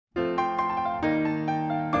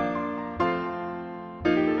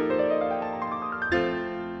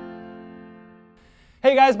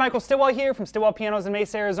Hey guys, Michael Stillwell here from Stillwell Pianos in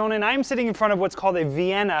Mesa, Arizona, and I'm sitting in front of what's called a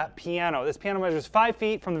Vienna piano. This piano measures 5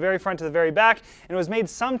 feet from the very front to the very back, and it was made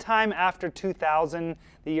sometime after 2000,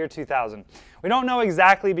 the year 2000. We don't know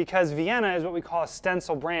exactly because Vienna is what we call a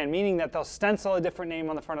stencil brand, meaning that they'll stencil a different name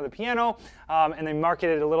on the front of the piano, and they market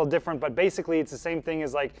it a little different, but basically it's the same thing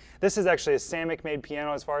as like, this is actually a Samick made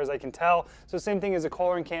piano as far as I can tell, so same thing as a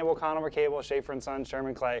Kohler and Campbell, Conover Cable, Schaefer and Sons,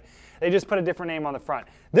 Sherman Clay. They just put a different name on the front.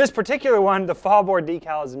 This particular one, the fallboard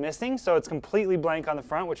decal is missing, so it's completely blank on the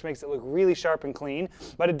front, which makes it look really sharp and clean,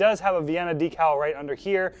 but it does have a Vienna decal right under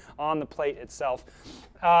here on the plate itself.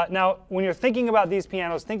 Now, when you're thinking about these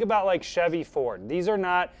pianos, think about like Chevy, Ford. These are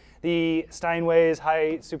not the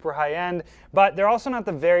Steinways, super high end, but they're also not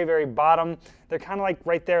the very, very bottom. They're kind of like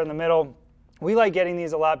right there in the middle. We like getting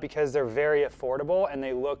these a lot because they're very affordable and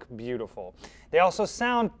they look beautiful. They also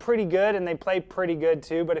sound pretty good and they play pretty good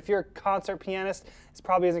too, but if you're a concert pianist, this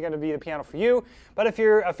probably isn't going to be the piano for you. But if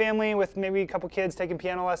you're a family with maybe a couple kids taking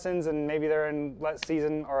piano lessons and maybe they're in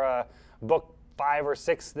season or book 5 or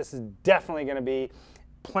 6, this is definitely going to be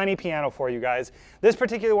plenty piano for you guys. This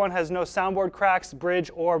particular one has no soundboard cracks,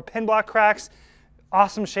 bridge, or pin block cracks.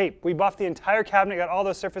 Awesome shape. We buffed the entire cabinet, got all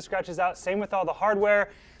those surface scratches out, same with all the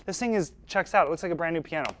hardware. This thing checks out. It looks like a brand new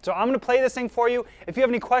piano. So I'm going to play this thing for you. If you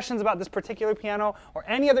have any questions about this particular piano or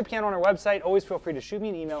any other piano on our website, always feel free to shoot me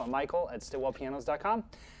an email at michael@stillwellpianos.com.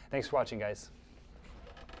 Thanks for watching, guys.